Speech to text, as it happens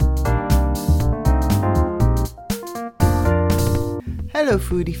Hello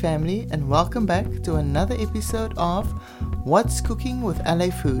foodie family, and welcome back to another episode of What's Cooking with LA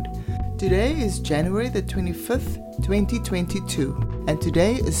Food. Today is January the 25th, 2022, and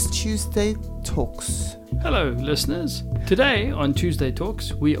today is Tuesday Talks. Hello listeners. Today on Tuesday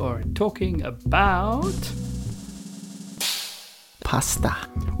Talks we are talking about Pasta.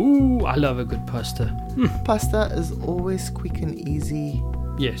 Ooh, I love a good pasta. Pasta is always quick and easy.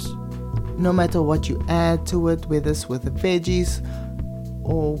 Yes. No matter what you add to it, whether it's with the veggies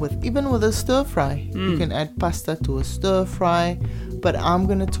or even with a stir fry. You can add pasta to a stir fry, but I'm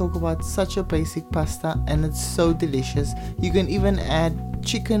going to talk about such a basic pasta and it's so delicious. You can even add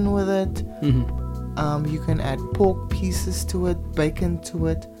chicken with it. You can add pork pieces to it, bacon to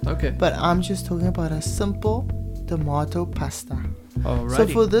it. Okay. But I'm just talking about a simple tomato pasta. Alrighty. So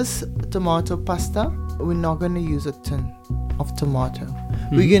for this tomato pasta, we're not going to use a tin of tomato.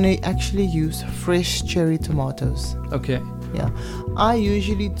 We're going to actually use fresh cherry tomatoes. Okay. Yeah, I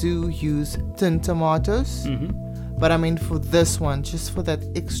usually do use tin tomatoes, but I mean for this one, just for that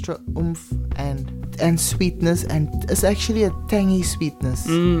extra oomph and sweetness, and it's actually a tangy sweetness.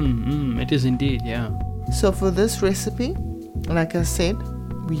 It is indeed, yeah. So for this recipe, like I said,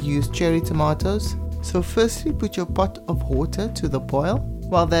 we use cherry tomatoes. So firstly, put your pot of water to the boil.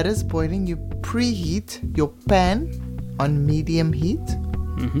 While that is boiling, you preheat your pan on medium heat.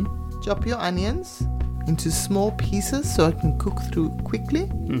 Chop your onions into small pieces so it can cook through quickly.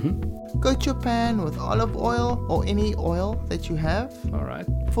 Coat your pan with olive oil or any oil that you have. Alright.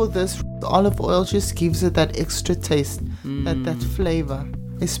 For this, the olive oil just gives it that extra taste, that flavor,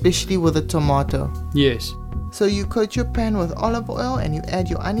 especially with the tomato. Yes. So you coat your pan with olive oil and you add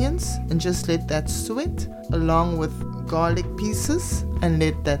your onions and just let that sweat along with garlic pieces and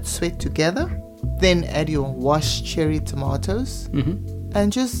let that sweat together. Then add your washed cherry tomatoes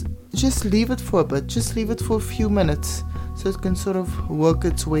and just leave it for a bit. Just leave it for a few minutes so it can sort of work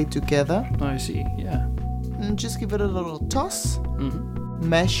its way together. I see, yeah. And just give it a little toss.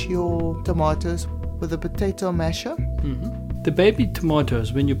 Mash your tomatoes with a potato masher. The baby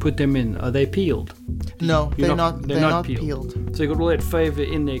tomatoes, when you put them in, are they peeled? No, they're not peeled. So you got all that flavor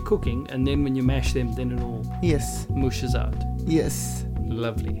in there cooking, and then when you mash them, then it all mushes out. Yes.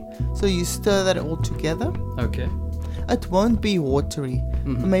 Lovely. So you stir that all together. Okay. It won't be watery.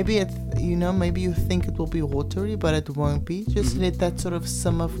 Maybe maybe you think it will be watery, but it won't be. Just let that sort of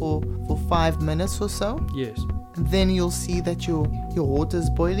simmer for 5 minutes or so. Yes. And then you'll see that your water's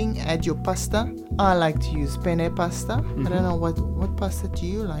boiling. Add your pasta. I like to use penne pasta. I don't know what pasta do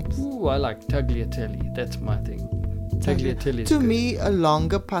you like? Ooh, I like tagliatelle. That's my thing. Tagliatelle is to good. me, a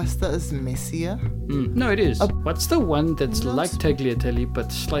longer pasta is messier. No, it is. What's the one that's like tagliatelle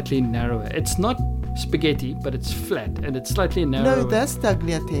but slightly narrower? It's not spaghetti, but it's flat and it's slightly narrower. No, that's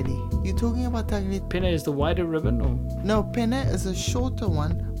tagliatelle. You're talking about tagliatelle. Penne is the wider ribbon, or? No, penne is a shorter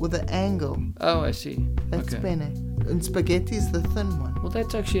one with an angle. Oh, I see. That's okay. penne. And spaghetti is the thin one. Well,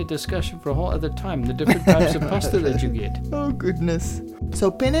 that's actually a discussion for a whole other time, the different types of pasta that you get. Oh, goodness.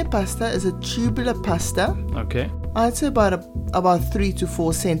 So penne pasta is a tubular pasta. Okay. I'd say about 3 to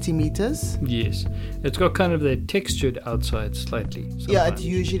 4 centimeters. Yes. It's got kind of that textured outside slightly. Sometimes. Yeah, it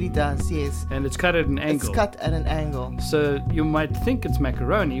usually does, yes. And it's cut at an angle. It's cut at an angle. So you might think it's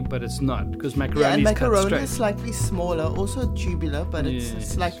macaroni, but it's not, because macaroni is cut straight. Yeah, and macaroni is slightly smaller, also tubular, but it's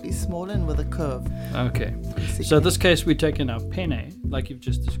slightly smaller and with a curve. Okay. So in this case, we're taking our penne, like you've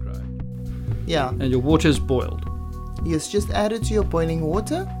just described. Yeah. And your water's boiled. Yes, just add it to your boiling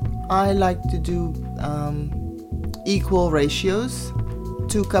water. I like to do equal ratios.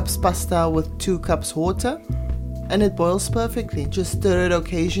 2 cups pasta with 2 cups water. And it boils perfectly. Just stir it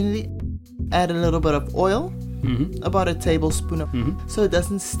occasionally. Add a little bit of oil. About a tablespoon so it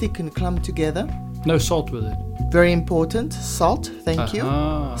doesn't stick and clump together. No salt with it. Very important. Salt. Thank you.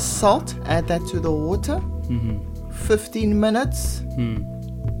 Salt. Add that to the water. 15 minutes.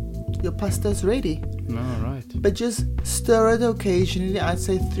 Your pasta's ready. All right. But just stir it occasionally. I'd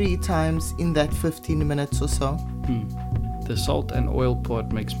say 3 times in that 15 minutes or so. The salt and oil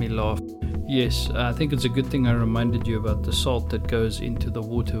part makes me laugh. Yes, I think it's a good thing I reminded you about the salt that goes into the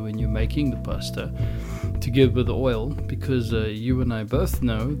water when you're making the pasta together with the oil, because you and I both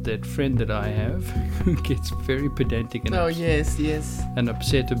know that friend that I have who gets very pedantic and and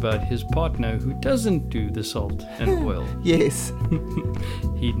upset about his partner who doesn't do the salt and oil. Yes.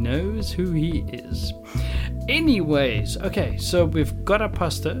 He knows who he is. Anyways, okay, so we've got our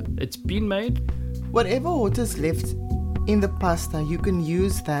pasta. It's been made. Whatever water's left in the pasta, you can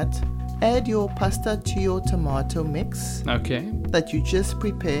use that. Add your pasta to your tomato mix. Okay. That you just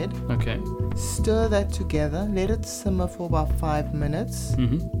prepared. Okay. Stir that together. Let it simmer for about 5 minutes.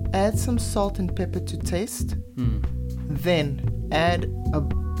 Add some salt and pepper to taste. Then add a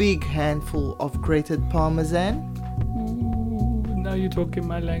big handful of grated parmesan. Ooh, now you're talking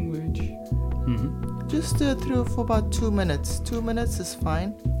my language. Mm-hmm. Just stir through for about 2 minutes. 2 minutes is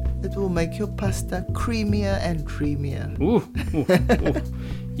fine. It will make your pasta creamier and dreamier. Ooh, ooh, ooh.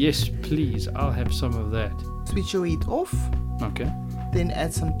 Yes, please. I'll have some of that. Switch your heat off. Okay. Then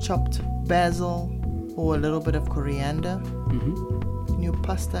add some chopped basil or a little bit of coriander. Mm-hmm. And your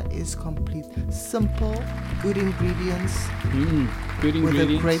pasta is complete. Simple, good ingredients. Good ingredients.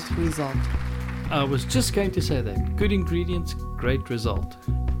 With a great result. I was just going to say that. Good ingredients, great result.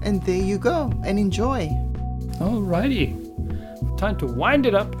 And there you go. And enjoy. Alrighty. Time to wind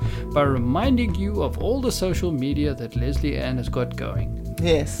it up by reminding you of all the social media that Leslie Ann has got going.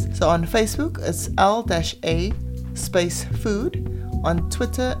 Yes. So on Facebook, it's L-A space food. On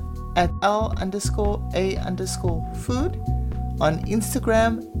Twitter, at L_A_food. On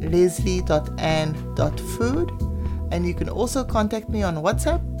Instagram, leslie.ann.food. And you can also contact me on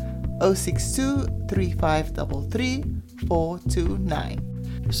WhatsApp, 062 3533 429.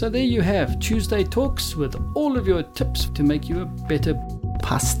 So there you have Tuesday Talks with all of your tips to make you a better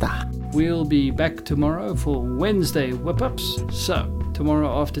pasta. We'll be back tomorrow for Wednesday whip-ups. So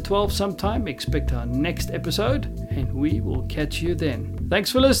tomorrow after 12 sometime, expect our next episode and we will catch you then.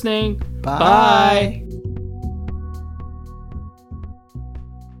 Thanks for listening. Bye.